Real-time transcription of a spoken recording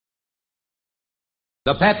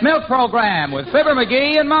The Pet Milk Program with Fibber,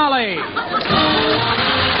 McGee, and Molly.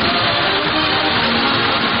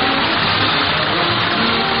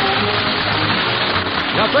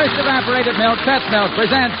 The first evaporated milk, Pet Milk,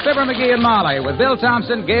 presents Fibber, McGee, and Molly with Bill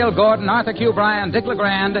Thompson, Gail Gordon, Arthur Q. Bryan, Dick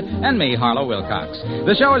LeGrand, and me, Harlow Wilcox.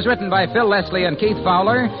 The show is written by Phil Leslie and Keith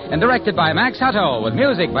Fowler and directed by Max Hutto with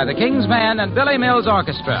music by the King's Men and Billy Mills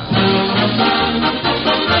Orchestra.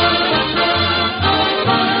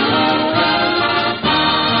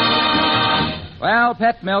 Well,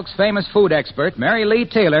 Pet Milk's famous food expert, Mary Lee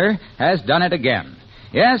Taylor, has done it again.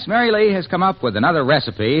 Yes, Mary Lee has come up with another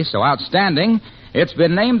recipe so outstanding, it's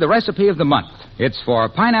been named the recipe of the month. It's for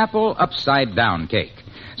pineapple upside-down cake.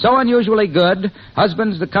 So unusually good,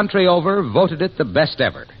 husbands the country over voted it the best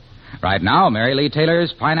ever. Right now, Mary Lee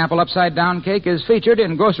Taylor's pineapple upside-down cake is featured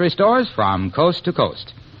in grocery stores from coast to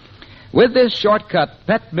coast. With this shortcut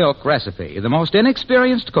Pet Milk recipe, the most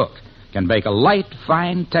inexperienced cook can bake a light,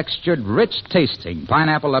 fine-textured, rich-tasting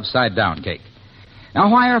pineapple upside-down cake.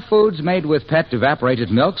 Now, why are foods made with Pet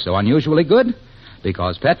evaporated milk so unusually good?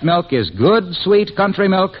 Because Pet Milk is good, sweet country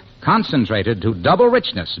milk concentrated to double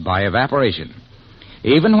richness by evaporation.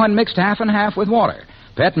 Even when mixed half and half with water,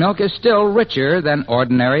 Pet Milk is still richer than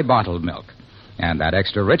ordinary bottled milk. And that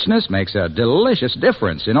extra richness makes a delicious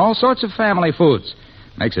difference in all sorts of family foods.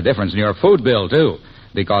 Makes a difference in your food bill, too,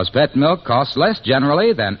 because Pet Milk costs less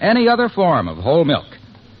generally than any other form of whole milk.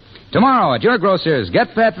 Tomorrow at your grocer's,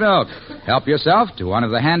 get Pet Milk. Help yourself to one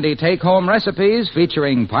of the handy take-home recipes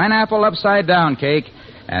featuring pineapple upside-down cake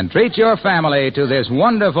and treat your family to this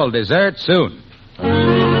wonderful dessert soon.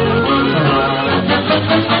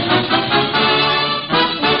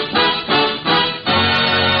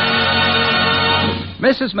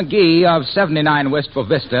 Mrs. McGee of 79 Wistful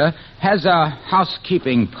Vista has a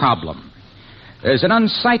housekeeping problem. There's an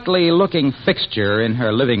unsightly-looking fixture in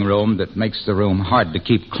her living room that makes the room hard to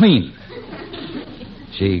keep clean.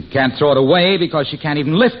 She can't throw it away because she can't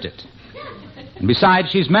even lift it. And besides,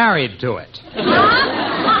 she's married to it.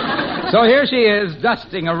 So here she is,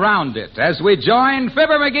 dusting around it, as we join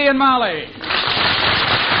Fibber, McGee, and Molly.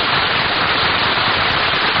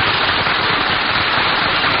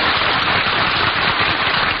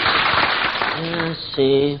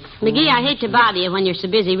 See. McGee, I hate to bother you when you're so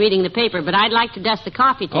busy reading the paper, but I'd like to dust the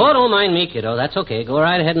coffee table. Oh, don't mind me, kiddo. That's okay. Go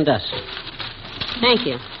right ahead and dust. Thank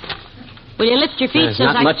you. Will you lift your feet There's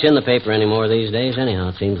not much in the paper anymore these days, anyhow,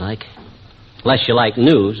 it seems like. Unless you like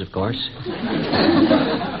news, of course.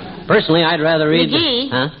 Personally, I'd rather read... McGee,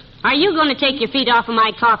 Huh? Are you going to take your feet off of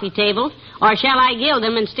my coffee table, or shall I gild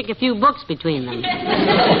them and stick a few books between them?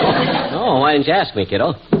 Oh, why didn't you ask me,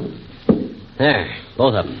 kiddo? There,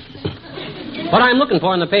 both of them. What I'm looking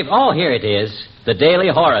for in the paper... Oh, here it is. The Daily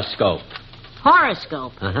Horoscope.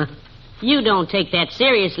 Horoscope? Uh-huh. You don't take that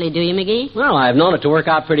seriously, do you, McGee? Well, I've known it to work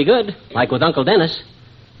out pretty good, like with Uncle Dennis.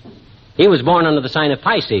 He was born under the sign of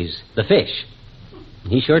Pisces, the fish.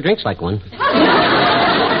 He sure drinks like one.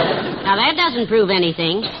 Now, that doesn't prove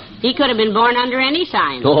anything. He could have been born under any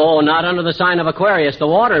sign. Oh, not under the sign of Aquarius, the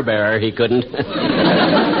water bearer, he couldn't.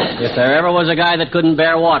 If there ever was a guy that couldn't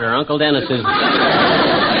bear water, Uncle Dennis is...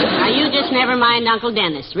 Now, you just never mind Uncle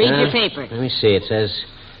Dennis. Read your paper. Let me see. It says,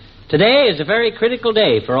 today is a very critical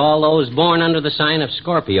day for all those born under the sign of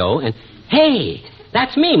Scorpio. And, hey,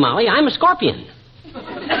 that's me, Molly. I'm a scorpion.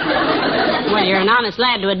 Well, you're an honest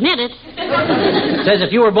lad to admit it. It says,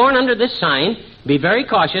 if you were born under this sign, be very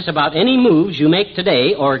cautious about any moves you make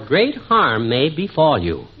today, or great harm may befall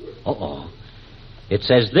you. Uh-oh. It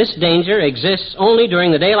says, this danger exists only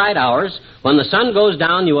during the daylight hours. When the sun goes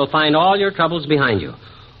down, you will find all your troubles behind you.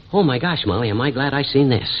 Oh, my gosh, Molly, am I glad I seen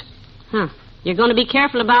this. Huh. You're going to be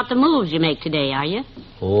careful about the moves you make today, are you?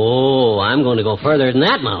 Oh, I'm going to go further than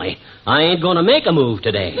that, Molly. I ain't going to make a move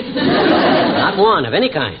today. Not one of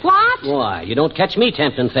any kind. What? Why, you don't catch me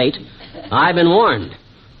tempting fate. I've been warned.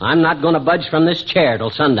 I'm not going to budge from this chair till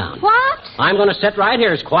sundown. What? I'm going to sit right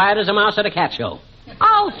here as quiet as a mouse at a cat show.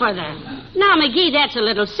 Oh, for the... Now, McGee, that's a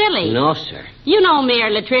little silly. No, sir. You know Mayor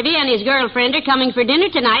Latrivia and his girlfriend are coming for dinner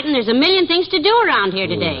tonight, and there's a million things to do around here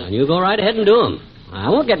today. You go right ahead and do them. I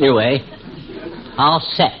won't get in your way. I'll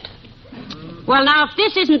set. Well, now, if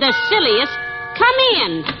this isn't the silliest, come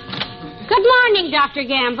in. Good morning, Dr.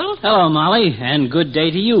 Gamble. Hello, Molly, and good day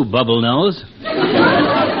to you, Bubble Nose.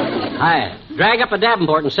 Hi. Drag up a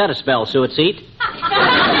Davenport and set a spell, suet seat.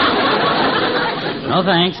 No,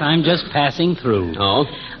 thanks. I'm just passing through. Oh?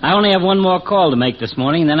 I only have one more call to make this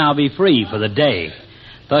morning, and then I'll be free for the day.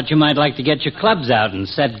 Thought you might like to get your clubs out and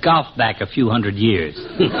set golf back a few hundred years.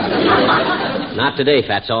 Not today,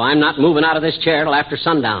 Fatso. I'm not moving out of this chair till after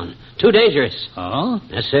sundown. Too dangerous. Oh?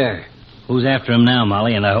 Yes, sir. Who's after him now,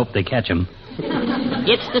 Molly? And I hope they catch him.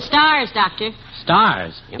 It's the stars, Doctor.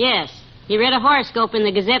 Stars? Yes. He read a horoscope in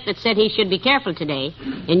the Gazette that said he should be careful today.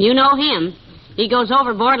 And you know him. He goes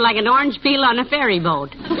overboard like an orange peel on a ferry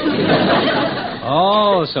boat.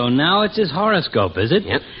 Oh, so now it's his horoscope, is it?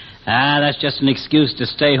 Yep. That's just an excuse to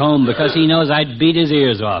stay home because he knows I'd beat his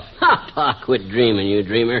ears off. Ha, Pa, quit dreaming, you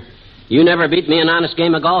dreamer. You never beat me an honest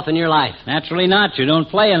game of golf in your life. Naturally not. You don't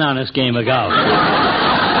play an honest game of golf.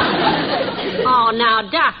 Oh, now,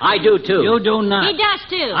 Doctor. I do, too. You do not. He does,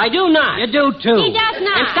 too. I do not. You do, too. He does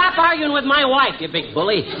not. And stop arguing with my wife, you big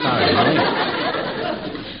bully. Sorry, Molly.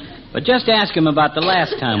 But just ask him about the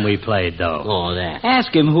last time we played, though. Oh, that.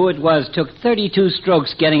 Ask him who it was took 32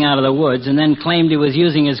 strokes getting out of the woods and then claimed he was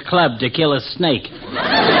using his club to kill a snake.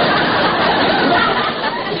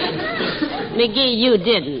 McGee, you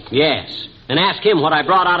didn't. Yes. And ask him what I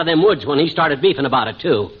brought out of them woods when he started beefing about it,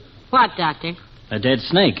 too. What, Doctor? A dead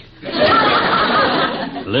snake.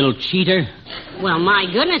 A little cheater. Well, my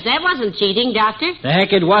goodness, that wasn't cheating, Doctor. The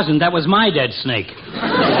heck it wasn't. That was my dead snake.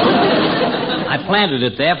 I planted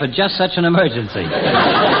it there for just such an emergency.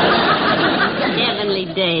 Heavenly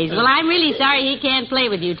days. Well, I'm really sorry he can't play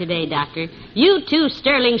with you today, Doctor. You two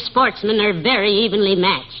sterling sportsmen are very evenly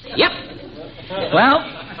matched. Yep. Well,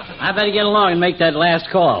 I better get along and make that last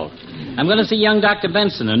call. I'm going to see young Dr.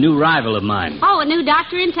 Benson, a new rival of mine. Oh, a new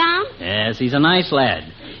doctor in town? Yes, he's a nice lad.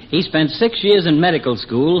 He spent 6 years in medical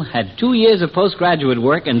school, had 2 years of postgraduate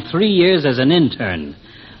work, and 3 years as an intern.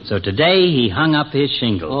 So today he hung up his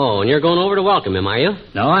shingle. Oh, and you're going over to welcome him, are you?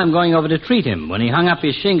 No, I'm going over to treat him. When he hung up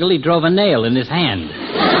his shingle, he drove a nail in his hand.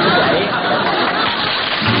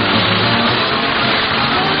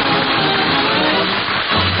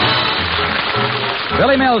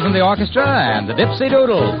 Billy Mills in the orchestra and the Dipsy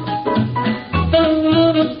Doodle.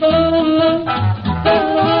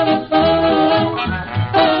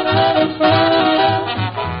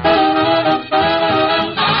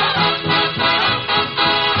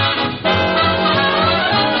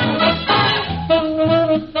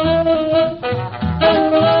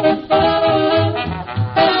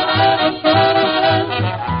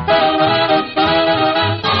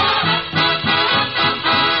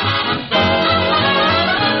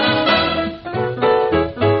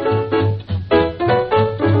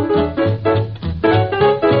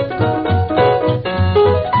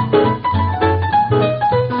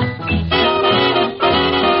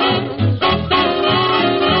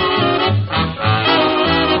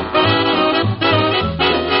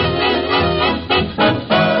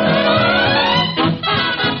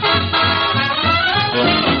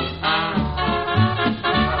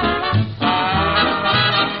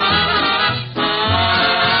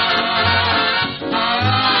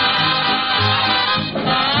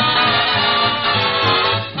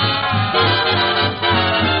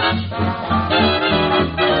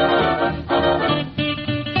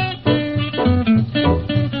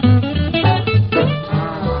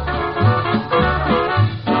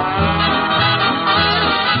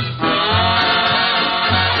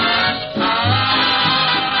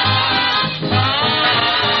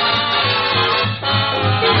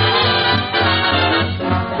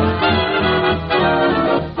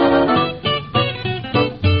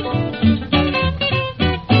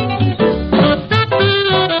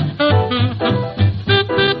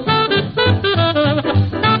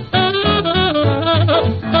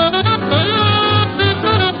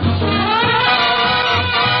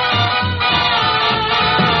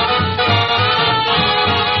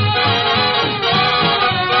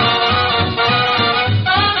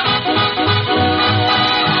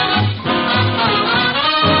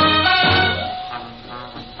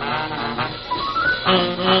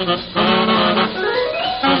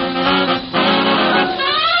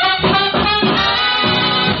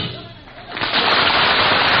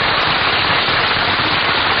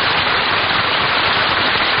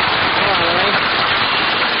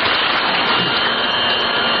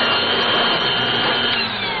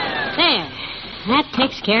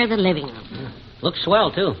 Takes care of the living room. Looks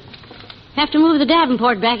swell, too. Have to move the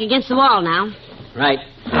Davenport back against the wall now. Right.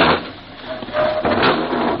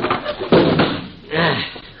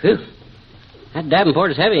 Whew. That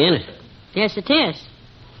Davenport is heavy, ain't it? Yes, it is.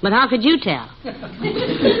 But how could you tell? Simple,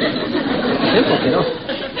 kiddo.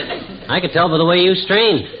 I could tell by the way you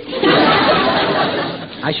strain.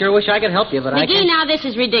 I sure wish I could help you, but I McGee, can't. now this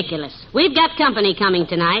is ridiculous. We've got company coming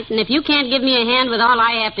tonight, and if you can't give me a hand with all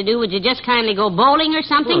I have to do, would you just kindly go bowling or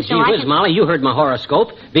something? Oh, gee whiz, Molly, you heard my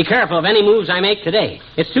horoscope. Be careful of any moves I make today.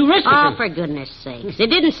 It's too risky. Oh, for goodness sakes.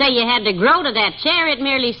 It didn't say you had to grow to that chair. It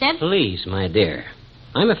merely said... Please, my dear.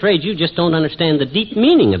 I'm afraid you just don't understand the deep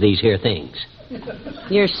meaning of these here things.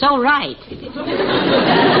 You're so right.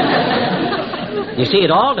 You see,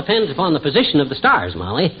 it all depends upon the position of the stars,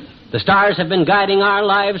 Molly. The stars have been guiding our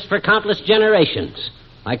lives for countless generations,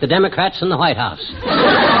 like the Democrats in the White House.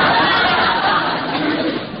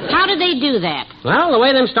 How do they do that? Well, the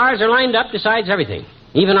way them stars are lined up decides everything,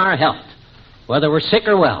 even our health, whether we're sick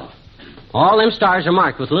or well. All them stars are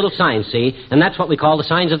marked with little signs, see, and that's what we call the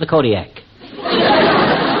signs of the Kodiak.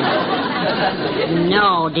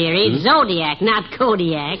 No, dearie, Zodiac, not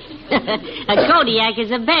Kodiak. A Kodiak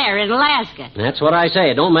is a bear in Alaska. That's what I say.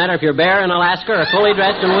 It don't matter if you're bare in Alaska or fully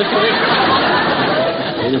dressed in Wisconsin.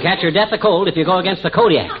 You can catch your death of cold if you go against the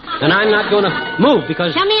Kodiak. And I'm not going to move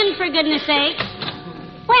because... Come in, for goodness sake.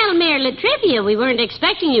 Well, Mayor Latrivia, we weren't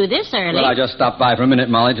expecting you this early. Well, I just stopped by for a minute,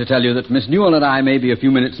 Molly, to tell you that Miss Newell and I may be a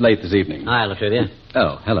few minutes late this evening. Hi, Latrivia.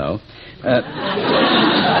 Oh, hello.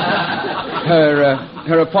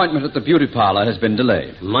 Her appointment at the beauty parlor has been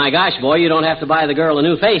delayed. My gosh, boy, you don't have to buy the girl a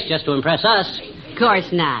new face just to impress us. Of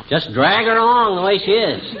course not. Just drag her along the way she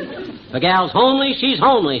is. If a gal's homely, she's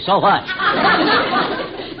homely. So what?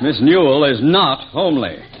 Miss Newell is not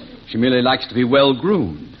homely. She merely likes to be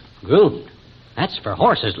well-groomed. Groomed? That's for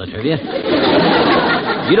horses, Latrivia.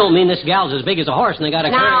 You don't mean this gal's as big as a horse and they got a...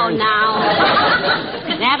 Now.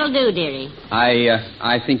 That'll do, dearie.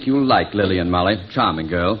 I think you'll like Lillian, Molly. Charming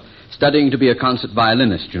girl. Studying to be a concert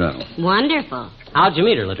violinist, you know. Wonderful. How'd you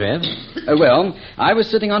meet her, Latriv? Well, I was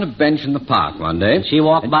sitting on a bench in the park one day. She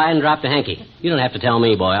walked by and dropped a hanky. You don't have to tell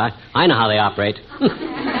me, boy. I know how they operate.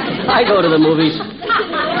 I go to the movies.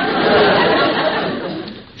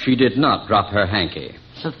 She did not drop her hanky.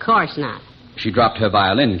 Of course not. She dropped her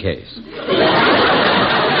violin case.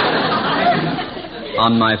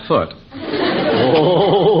 On my foot.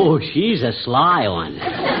 Oh, she's a sly one.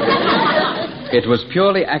 It was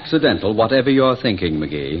purely accidental, whatever you're thinking,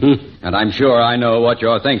 McGee. And I'm sure I know what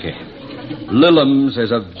you're thinking. Lillums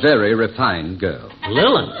is a very refined girl.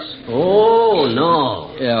 Lillums? Oh,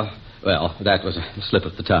 no. Yeah, well, that was a slip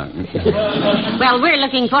of the tongue. Well, we're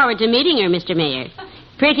looking forward to meeting her, Mr. Mayor.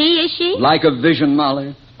 Pretty, is she? Like a vision,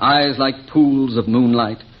 Molly. Eyes like pools of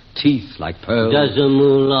moonlight. Teeth like pearls. Does the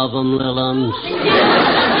moon love 'em, Lillums?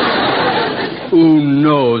 Who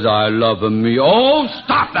knows I love 'em, me? Oh,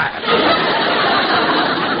 stop that!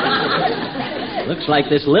 Looks like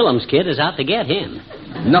this Lillums kid is out to get him.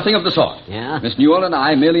 Nothing of the sort. Yeah? Miss Newell and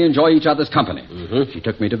I merely enjoy each other's company. Mm-hmm. She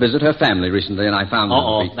took me to visit her family recently, and I found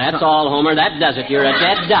Uh-oh, that's all, Homer. That does it. You're a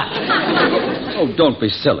dead duck. Oh, don't be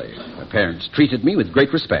silly. Her parents treated me with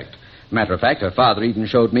great respect. Matter of fact, her father even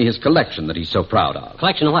showed me his collection that he's so proud of.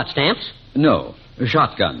 Collection of what, stamps? No,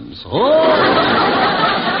 shotguns. Oh!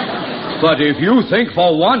 But if you think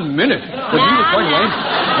for 1 minute that he was going to aim...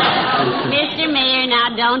 Mr. Mayor, now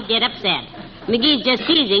don't get upset. McGee's just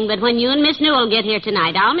teasing, but when you and Miss Newell get here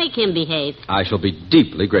tonight, I'll make him behave. I shall be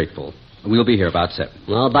deeply grateful. We'll be here about 7.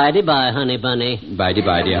 Well, bye-de-bye, honey bunny.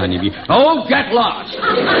 Bye-de-bye, dear honeybee. Oh, get lost!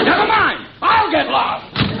 Never mind! I'll get lost!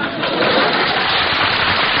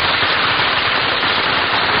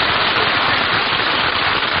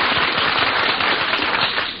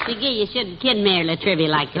 McGee, you shouldn't kid Mayor Latrivia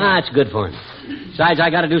like that. Ah, it's good for him. Besides, I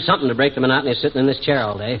got to do something to break the monotony of sitting in this chair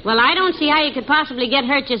all day. Well, I don't see how you could possibly get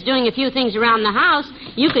hurt just doing a few things around the house.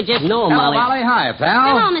 You could just... No, Hello, Molly. Molly. Hi,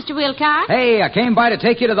 pal. Hello, Mr. Wilcox. Hey, I came by to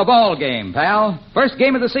take you to the ball game, pal. First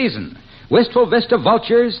game of the season. Wistful Vista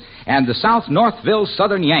Vultures and the South Northville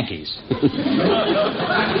Southern Yankees.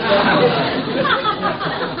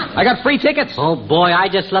 I got free tickets. Oh, boy, I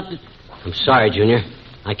just left it. I'm sorry, Junior.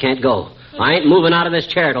 I can't go. I ain't moving out of this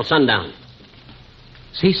chair till sundown.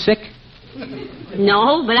 Is he sick?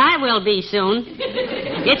 No, but I will be soon.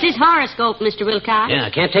 It's his horoscope, Mr. Wilcox. Yeah, I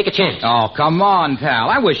can't take a chance. Oh, come on, pal.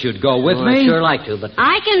 I wish you'd go with me. I'd sure like to, but...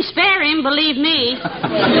 I can spare him, believe me.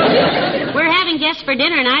 We're having guests for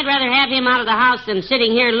dinner, and I'd rather have him out of the house than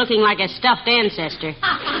sitting here looking like a stuffed ancestor.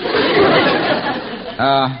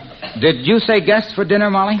 Did you say guests for dinner,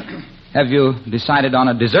 Molly? Have you decided on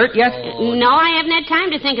a dessert yet? No, I haven't had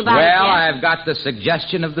time to think about it yet. Well, I've got the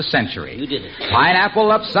suggestion of the century. You did it.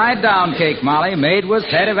 Pineapple upside-down cake, Molly, made with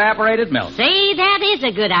head evaporated milk. See, that is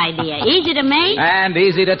a good idea. Easy to make. And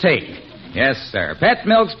easy to take. Yes, sir. Pet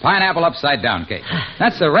Milk's pineapple upside-down cake.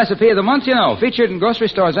 That's the recipe of the month, you know. Featured in grocery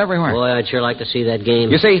stores everywhere. Boy, I'd sure like to see that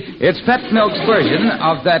game. You see, it's Pet Milk's version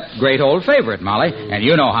of that great old favorite, Molly. And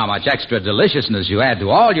you know how much extra deliciousness you add to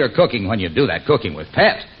all your cooking when you do that cooking with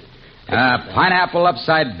Pet. Pineapple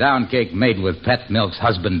upside-down cake made with Pet Milk's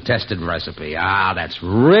husband-tested recipe. Ah, that's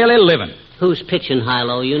really living. Who's pitching,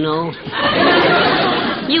 Hilo, you know?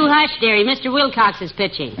 You hush, dearie. Mr. Wilcox is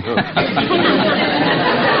pitching. Go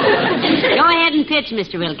ahead and pitch,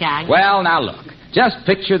 Mr. Wilcox. Well, now look. Just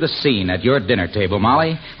picture the scene at your dinner table,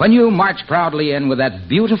 Molly, when you march proudly in with that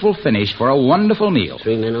beautiful finish for a wonderful meal.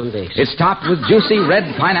 3 men on base. It's topped with juicy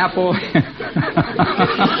red pineapple.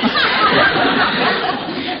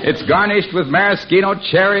 It's garnished with maraschino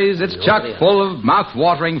cherries. It's chock full of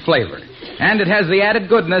mouth-watering flavor. And it has the added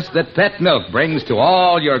goodness that Pet Milk brings to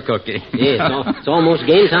all your cooking. Yeah, it's almost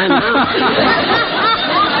game time now.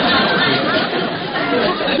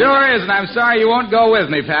 Sure is, and I'm sorry you won't go with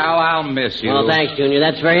me, pal. I'll miss you. Well, thanks, Junior.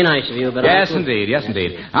 That's very nice of you, but Yes, indeed.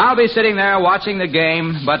 I'll be sitting there watching the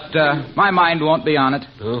game, but my mind won't be on it.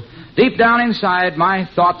 Oh. Deep down inside, my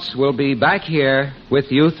thoughts will be back here with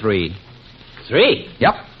you 3. 3?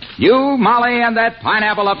 Yep. You, Molly, and that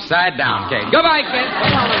pineapple upside down, Kate. Goodbye, Kate.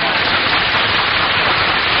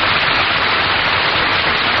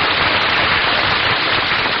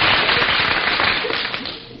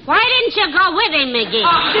 Why didn't you go with him, McGee?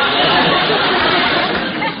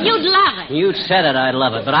 You'd love it. You said it, I'd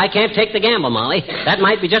love it, but I can't take the gamble, Molly. That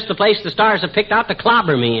might be just the place the stars have picked out to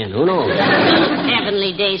clobber me in. Who knows?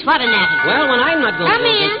 Heavenly days, what an attitude. Well, when I'm not going Come to...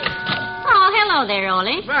 in. Oh, hello there,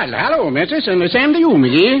 Ole. Well, hello, Mrs., and the same to you,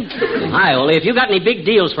 McGee. Hi, Ole. If you got any big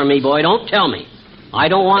deals for me, boy, don't tell me. I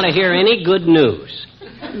don't want to hear any good news.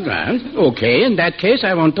 Well, okay. In that case,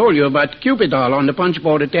 I won't tell you about Cupid doll on the punch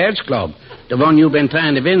board at the Elks Club. The one you've been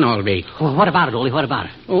trying to win all week. Well, what about it, Ole? What about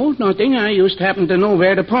it? Oh, nothing. I just happen to know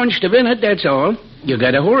where to punch to win it, that's all. You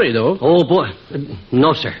gotta hurry, though. Oh, boy.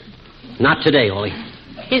 No, sir. Not today, Ole.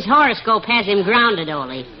 His horoscope has him grounded,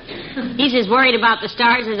 Ole. He's as worried about the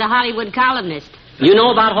stars as a Hollywood columnist. You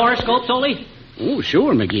know about horoscopes, Ole? Oh,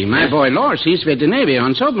 sure, McGee. My boy Lars, he's with the Navy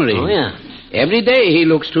on submarine. Oh, yeah. Every day he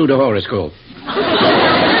looks through the horoscope.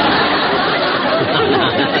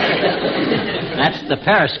 That's the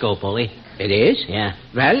periscope, Ole. It is? Yeah.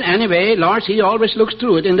 Well, anyway, Lars, he always looks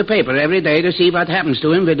through it in the paper every day to see what happens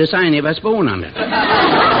to him with the sign of a spoon on it.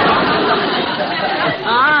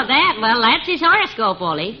 Oh, that's his horoscope,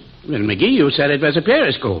 Ole. Well, McGee, you said it was a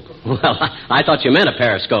periscope. Well, I thought you meant a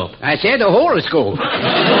periscope. I said a horoscope.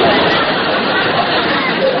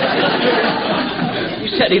 You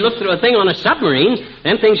said he looked through a thing on a submarine.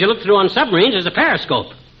 Them things you look through on submarines is a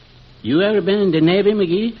periscope. You ever been in the Navy,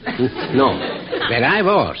 McGee? No. Well, I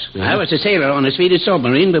was. I was a sailor on a Swedish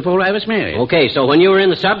submarine before I was married. Okay, so when you were in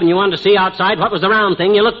the sub and you wanted to see outside, what was the round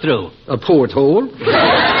thing you looked through? A porthole.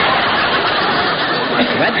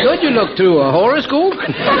 What good you look through? A horoscope?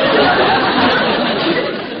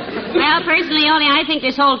 Well, personally, Ole, I think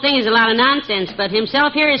this whole thing is a lot of nonsense, but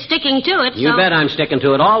himself here is sticking to it, so... You bet I'm sticking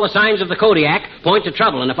to it. All the signs of the Kodiak point to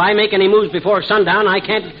trouble, and if I make any moves before sundown, I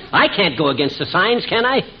can't go against the signs, can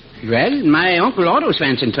I? Well, my Uncle Otto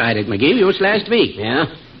Swenson tried it, McGee, just last week. Yeah?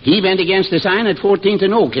 He went against the sign at 14th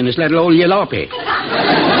and Oak in his little old jalopy.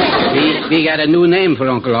 we got a new name for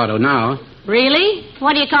Uncle Otto now. Really?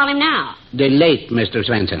 What do you call him now? The late Mr.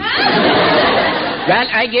 Swenson. Well,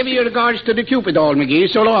 I give you regards to the Cupid doll, McGee.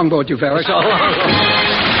 So long, both you fellas. So long.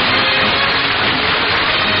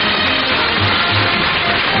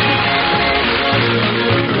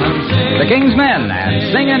 The King's Men and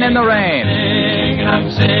Singing in the Rain. I'm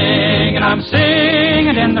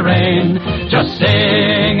singing in the rain, just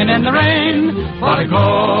singing in the rain. What a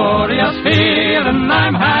glorious feeling,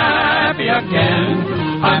 I'm happy again.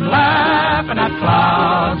 I'm laughing at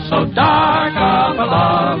clouds so dark up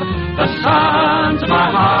above. The sun's in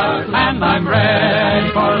my heart and I'm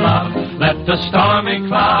ready for love. Let the stormy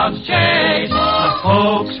clouds chase the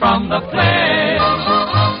folks from the place.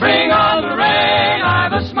 Bring on the rain,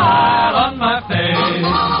 I've a smile on my face.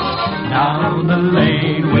 Down the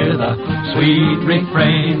lane with a sweet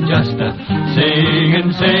refrain, just a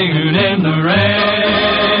singing in the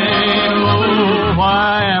rain. Oh,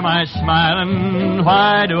 why am I smiling?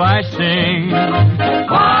 Why do I sing?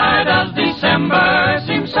 Why does December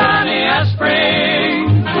seem sunny as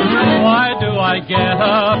spring? Why do I get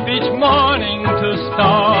up each morning to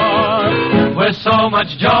start with so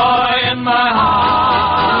much joy in my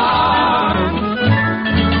heart?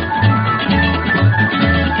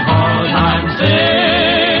 I'm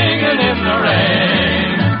singing in the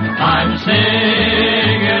rain. I'm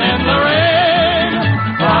singing in the rain.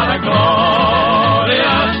 What a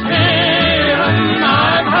glorious feeling.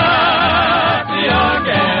 I'm happy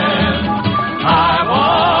again. I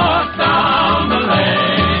walk down the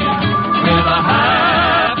lane with a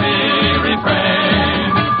happy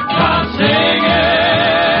refrain. Just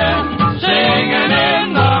singing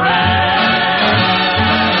in the rain.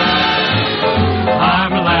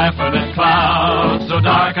 I'm laughing at clouds so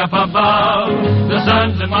dark up above. The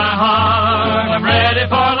sun's in my heart. I'm ready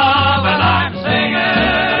for love, and I'm singing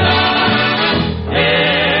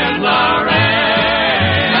in the rain.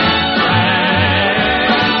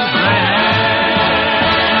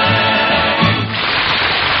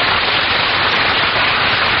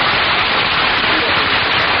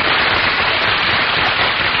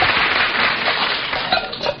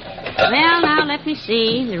 me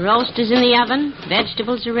see. The roast is in the oven.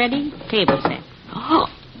 Vegetables are ready. Table set. Oh,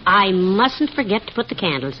 I mustn't forget to put the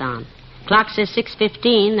candles on. Clock says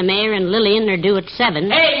 6:15. The mayor and Lillian are due at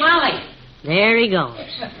 7. Hey, Molly! There he goes.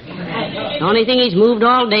 The only thing he's moved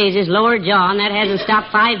all day is his lower jaw, and that hasn't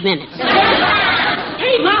stopped 5 minutes.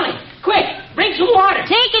 Hey, Molly! Quick! Bring some water!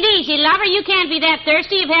 Take it easy, lover. You can't be that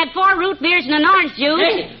thirsty. You've had 4 root beers and an orange juice.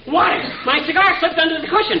 Hey, water! My cigar slipped under the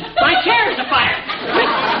cushion. My chair is afire. Quick!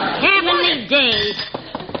 Heavenly days.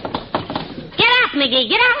 Get up, McGee.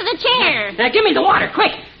 Get out of the chair. Now, give me the water,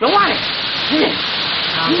 quick! The water!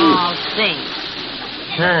 Of all things.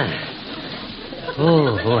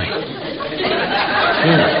 Oh, boy.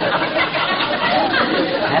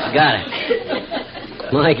 That's got it.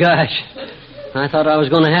 My gosh. I thought I was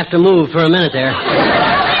going to have to move for a minute there.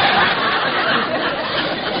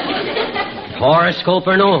 Horoscope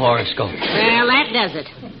or no horoscope? Well, that does it.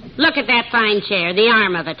 Look at that fine chair, the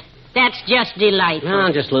arm of it. That's just delightful.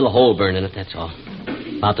 No, just a little hole burned in it, that's all.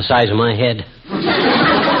 About the size of my head.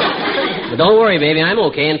 But don't worry, baby, I'm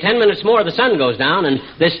okay. In 10 minutes more, the sun goes down, and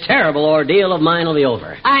this terrible ordeal of mine will be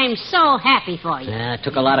over. I'm so happy for you. It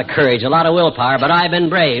took a lot of courage, a lot of willpower, but I've been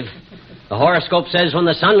brave. The horoscope says when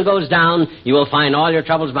the sun goes down, you will find all your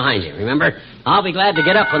troubles behind you. Remember? I'll be glad to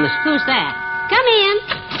get up when the... Who's that? Come in.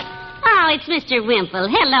 Oh, it's Mr. Wimple.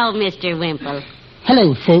 Hello, Mr. Wimple.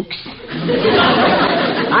 Hello, folks.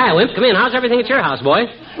 Hiya, Wimp. Come in. How's everything at your house, boy?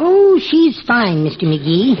 Oh, she's fine, Mr.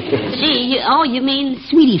 McGee. You mean...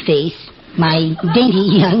 Sweetie Face, my dainty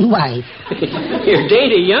young wife. Your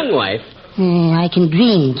dainty young wife? I can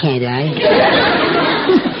dream, can't I?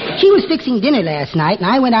 She was fixing dinner last night, and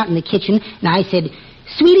I went out in the kitchen, and I said,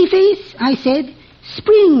 Sweetie Face, I said,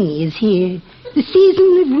 spring is here, the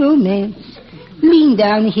season of romance. Lean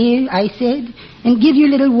down here, I said, and give your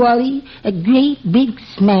little Wally a great big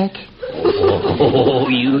smack. Oh,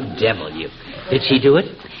 you devil, you. Did she do it?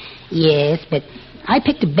 Yes, but I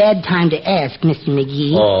picked a bad time to ask, Mr.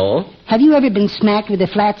 McGee. Oh? Have you ever been smacked with the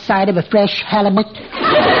flat side of a fresh halibut?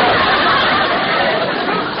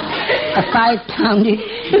 A 5-pounder?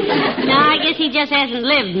 No, I guess he just hasn't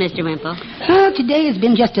lived, Mr. Wimple. Well, today has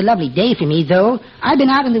been just a lovely day for me, though. I've been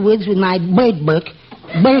out in the woods with my bird book,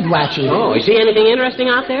 bird watching. Oh, you see anything interesting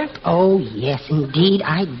out there? Oh, yes, indeed,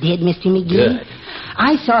 I did, Mr. McGee. Good.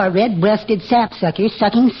 I saw a red-breasted sapsucker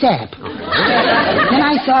sucking sap. Then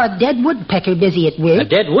I saw a dead woodpecker busy at work. A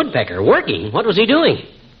dead woodpecker working? What was he doing?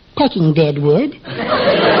 Pecking dead wood.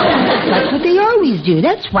 That's what they always do.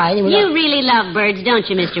 That's why they were... You really love birds, don't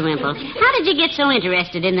you, Mr. Wimple? How did you get so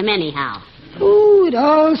interested in them anyhow? Oh, it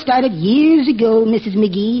all started years ago, Mrs.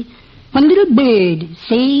 McGee, when a little bird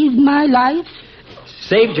saved my life.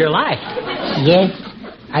 Saved your life? Yes.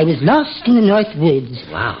 I was lost in the North Woods.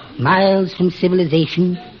 Wow. Miles from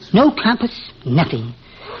civilization. No compass, nothing.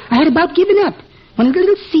 I had about given up when a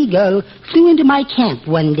little seagull flew into my camp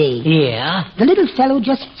one day. Yeah? The little fellow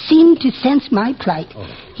just seemed to sense my plight. Oh.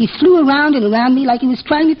 He flew around and around me like he was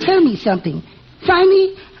trying to tell me something.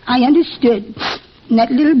 Finally, I understood. And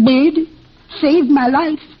that little bird saved my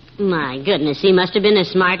life. My goodness, he must have been a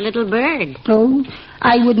smart little bird. Oh,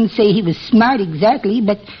 I wouldn't say he was smart exactly,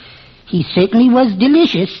 but he certainly was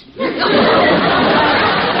delicious.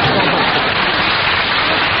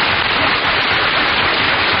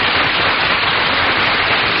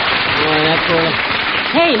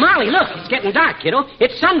 Hey, Molly, look. It's getting dark, kiddo.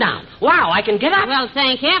 It's sundown. Wow, I can get up. Well,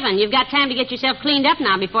 thank heaven. You've got time to get yourself cleaned up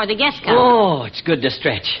now before the guests come. Oh, it's good to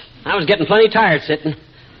stretch. I was getting plenty tired sitting.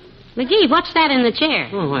 McGee, what's that in the chair?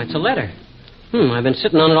 Oh, why, it's a letter. I've been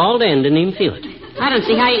sitting on it all day and didn't even feel it. I don't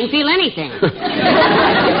see how you can feel anything.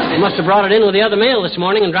 I must have brought it in with the other mail this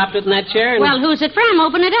morning and dropped it in that chair. And... Well, who's it from?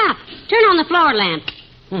 Open it up. Turn on the floor lamp.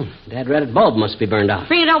 That red bulb must be burned out.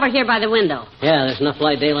 Bring it over here by the window. Yeah, there's enough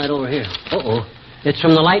daylight over here. Uh-oh. It's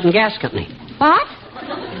from the Light and Gas Company. What?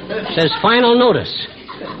 It says final notice.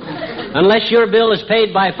 Unless your bill is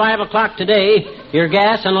paid by 5 o'clock today, your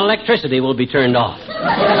gas and electricity will be turned off.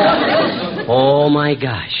 Oh, my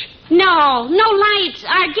gosh. No lights.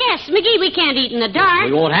 Our guests. McGee, we can't eat in the dark.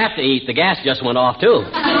 We won't have to eat. The gas just went off, too. Oh,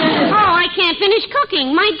 I can't finish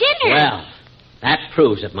cooking. My dinner. Well, that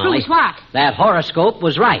proves it, Molly. Proves what? That horoscope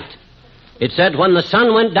was right. It said when the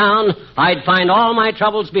sun went down, I'd find all my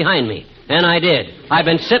troubles behind me. And I did. I've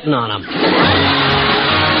been sitting on them.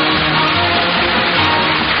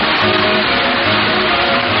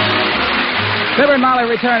 Fibber and Molly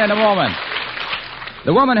return in a moment.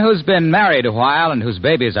 The woman who's been married a while and whose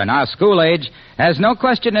babies are now school age has no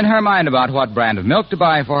question in her mind about what brand of milk to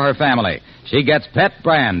buy for her family. She gets Pet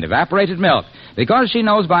brand evaporated milk because she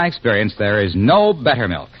knows by experience there is no better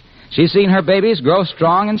milk. She's seen her babies grow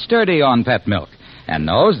strong and sturdy on Pet milk. and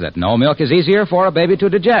knows that no milk is easier for a baby to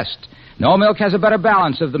digest. No milk has a better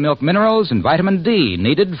balance of the milk minerals and vitamin D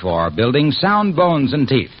needed for building sound bones and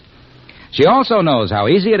teeth. She also knows how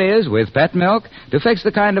easy it is with pet milk to fix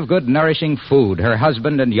the kind of good, nourishing food her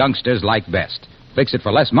husband and youngsters like best. Fix it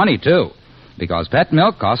for less money, too, because pet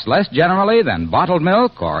milk costs less generally than bottled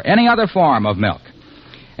milk or any other form of milk.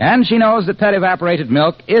 And she knows that pet evaporated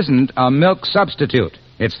milk isn't a milk substitute.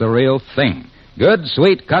 It's the real thing. Good,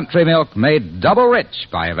 sweet country milk made double rich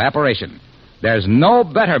by evaporation. There's no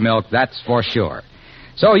better milk, that's for sure.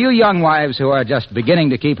 So you young wives who are just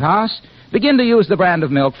beginning to keep house, begin to use the brand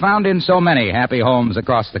of milk found in so many happy homes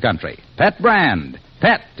across the country. Pet brand.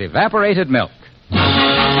 Pet evaporated milk.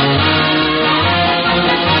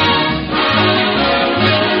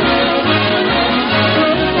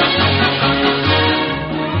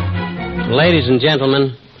 Ladies and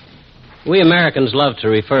gentlemen, we Americans love to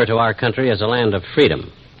refer to our country as a land of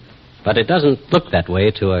freedom. But it doesn't look that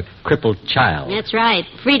way to a crippled child. That's right.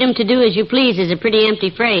 Freedom to do as you please is a pretty empty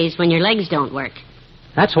phrase when your legs don't work.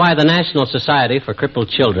 That's why the National Society for Crippled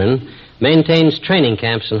Children maintains training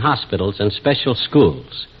camps in hospitals and special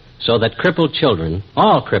schools so that crippled children,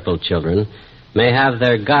 all crippled children, may have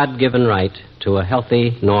their God-given right to a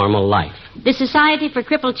healthy, normal life. The Society for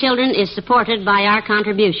Crippled Children is supported by our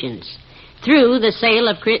contributions through the sale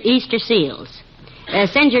of Easter seals.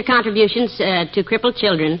 Send your contributions to Crippled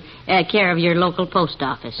Children, care of your local post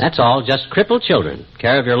office. That's all, just Crippled Children,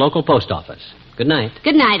 care of your local post office. Good night.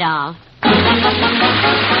 Good night, all.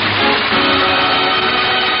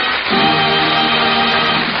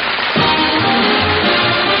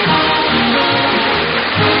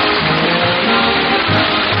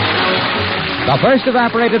 The first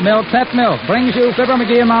evaporated milk, Pet Milk, brings you Fibber,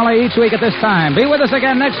 McGee, and Molly each week at this time. Be with us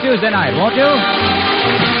again next Tuesday night, won't you?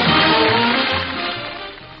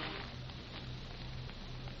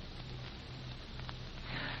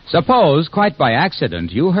 Suppose, quite by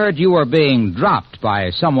accident, you heard you were being dropped by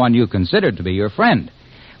someone you considered to be your friend.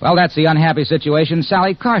 Well, that's the unhappy situation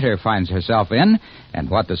Sally Carter finds herself in, and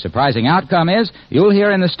what the surprising outcome is, you'll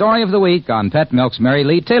hear in the Story of the Week on Pet Milk's Mary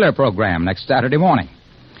Lee Taylor program next Saturday morning.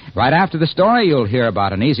 Right after the story, you'll hear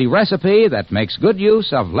about an easy recipe that makes good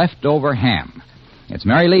use of leftover ham. It's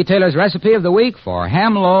Mary Lee Taylor's recipe of the week for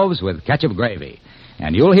ham loaves with ketchup gravy.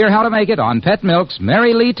 And you'll hear how to make it on Pet Milk's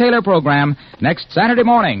Mary Lee Taylor program next Saturday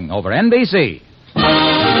morning over NBC.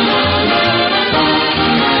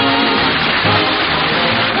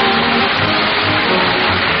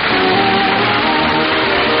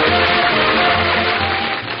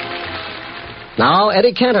 Now,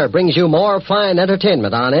 Eddie Cantor brings you more fine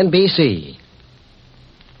entertainment on NBC.